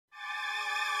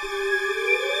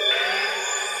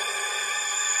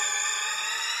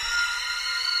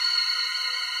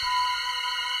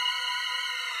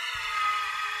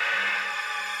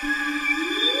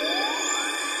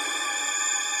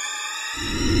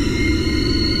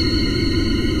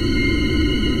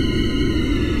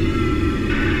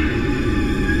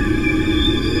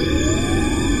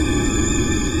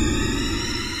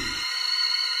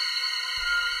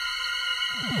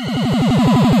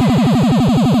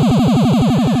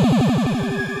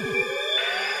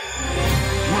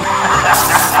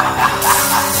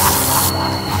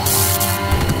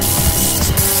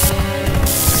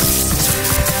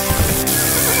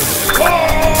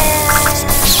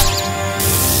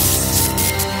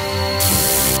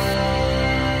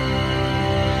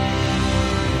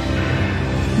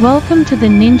Welcome to the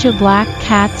Ninja Black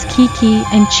Cats Kiki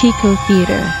and Chico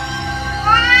Theater.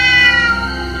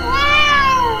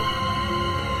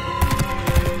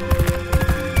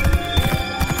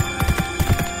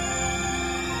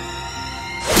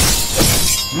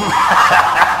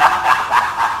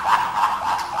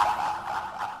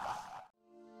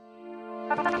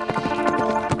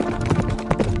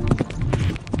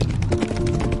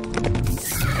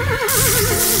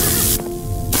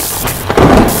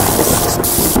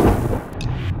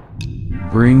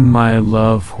 Bring my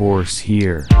love horse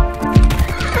here.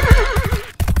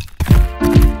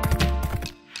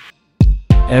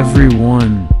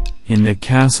 Everyone, in the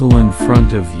castle in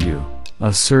front of you,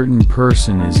 a certain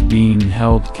person is being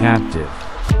held captive.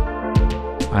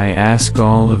 I ask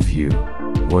all of you,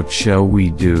 what shall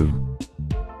we do?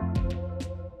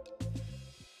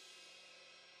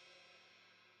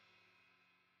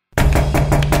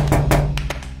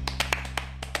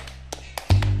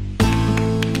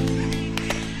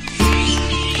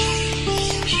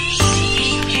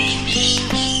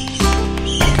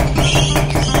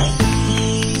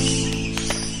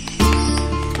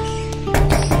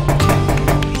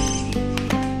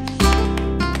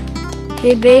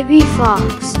 Hey baby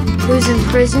fox, who's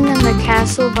imprisoned in the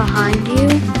castle behind you?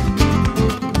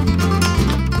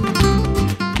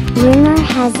 Rumor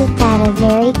has it that a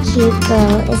very cute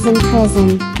girl is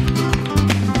imprisoned.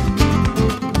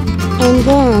 And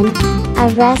then,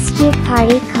 a rescue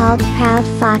party called Proud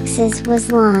Foxes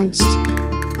was launched.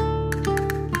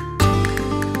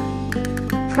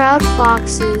 Proud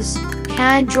Foxes, can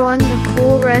I join the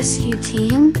cool rescue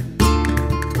team?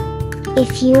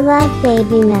 If you love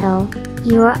BABYMETAL,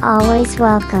 you are always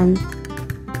welcome.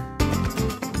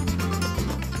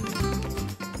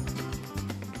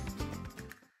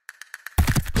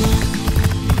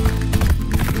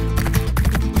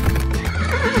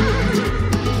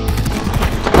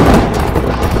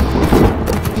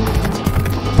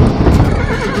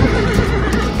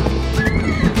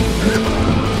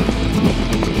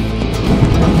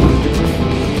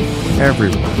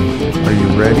 Everyone, are you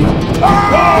ready?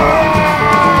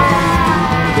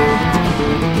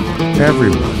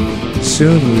 Everyone,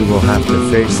 soon we will have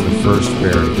to face the first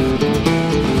barrier.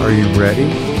 Are you ready?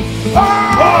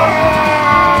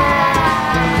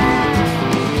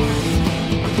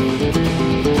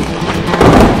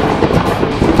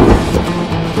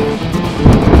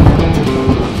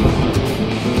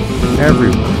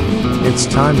 Everyone, it's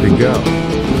time to go.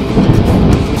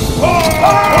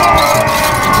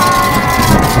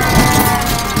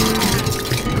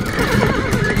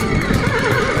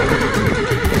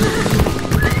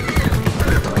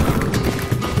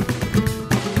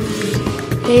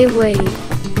 Hey wait,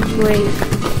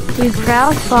 we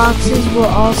Proud Foxes will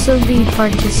also be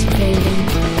participating.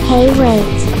 Hey wait.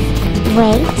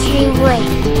 Hey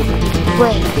wait.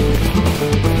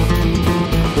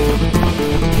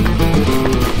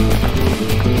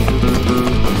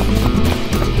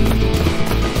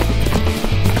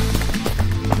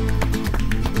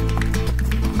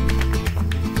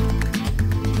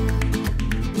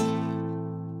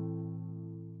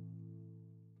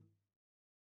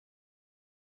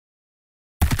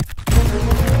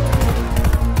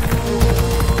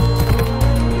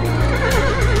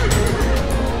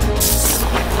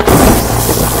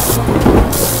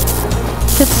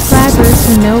 Subscribers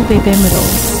who know BABYMETAL.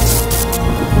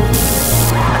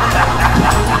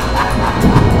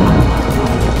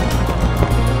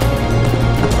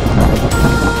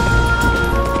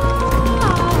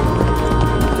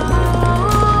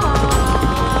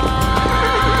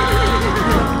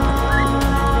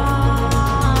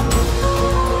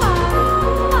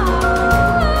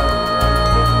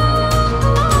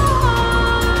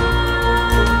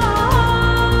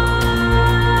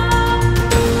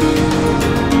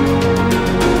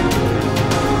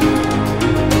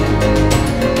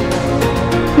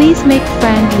 Please make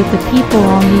friends with the people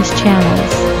on these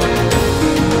channels.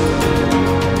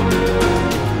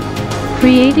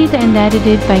 Created and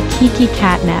edited by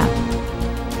kikicatnap.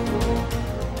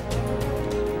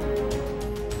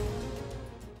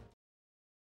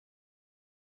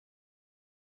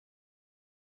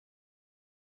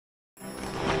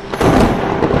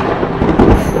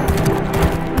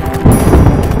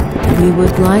 We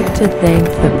would like to thank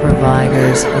the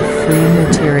providers of free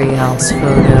materials,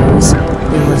 photos,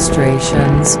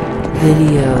 illustrations,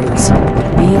 videos,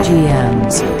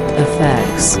 BGMs,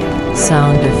 effects,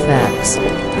 sound effects,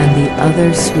 and the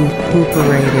others who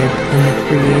cooperated in the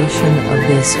creation of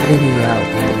this video.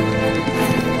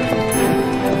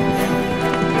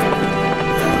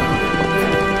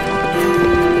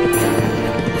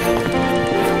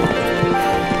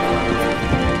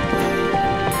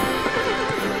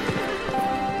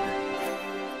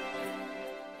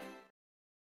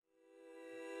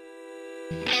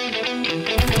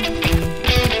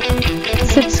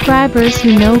 Subscribers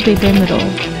who know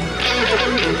BABYMETAL.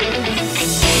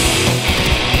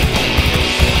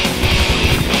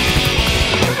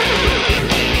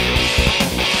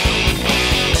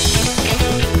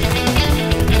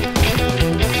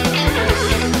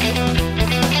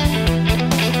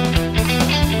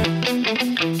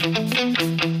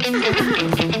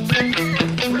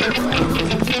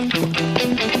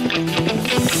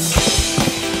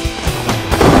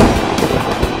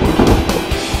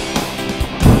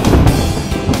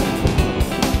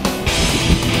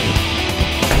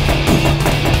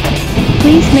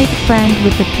 Please make friend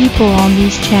with the people on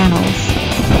these channels.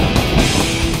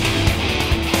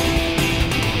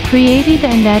 Created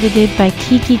and edited by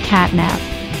kikicatnap.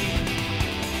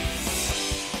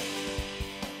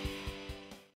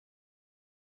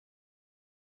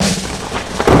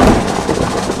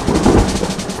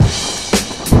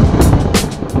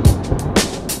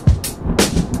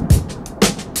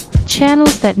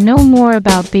 Channels that know more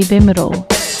about BABYMETAL.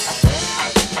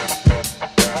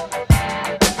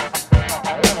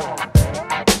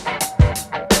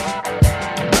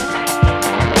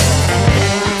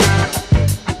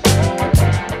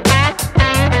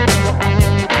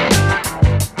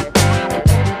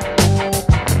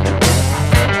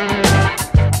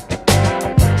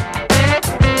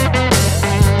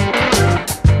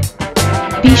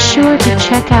 Be sure to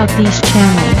check out these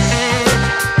channels.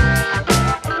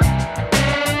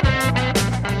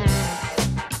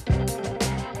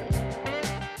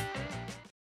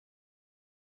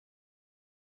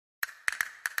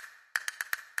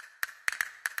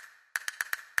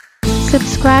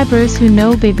 Subscribers who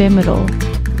know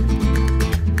BABYMETAL.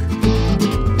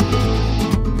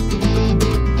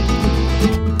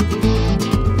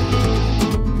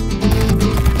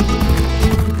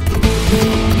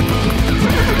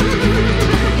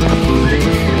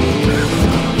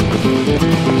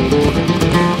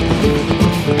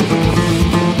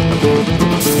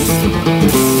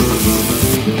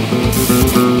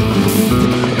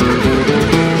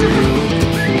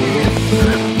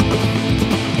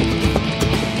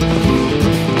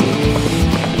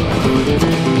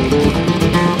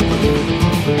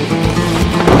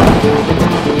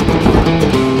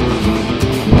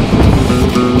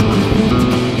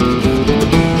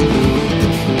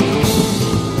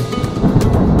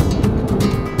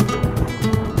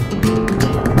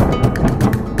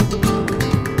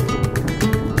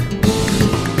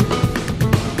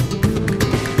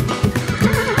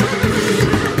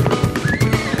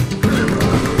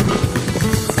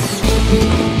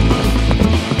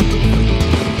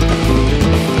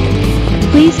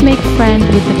 Please make friend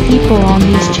with the people on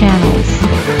these channels.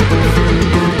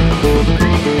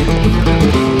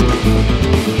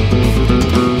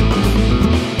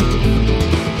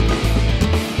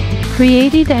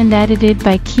 Created and edited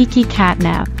by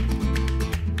kikicatnap.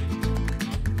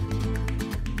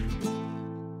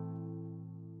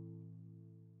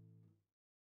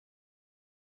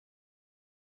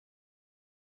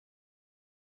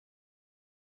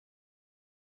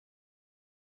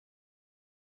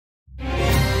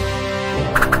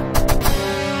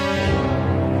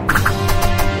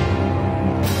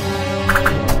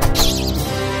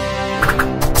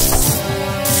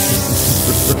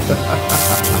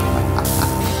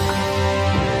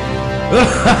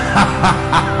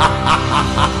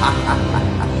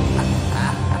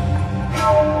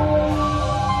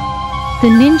 The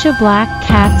Ninja Black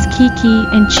Cats Kiki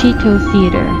and Chico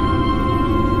Theater.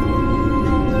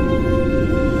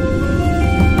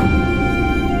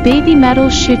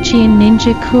 BABYMETAL Shuchi and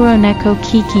Ninja Kuroneko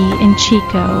Kiki and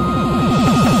Chico.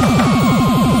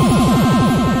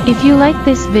 If you like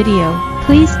this video,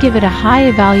 please give it a high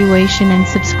evaluation and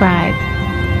subscribe.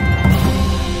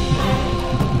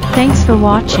 Thanks for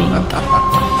watching.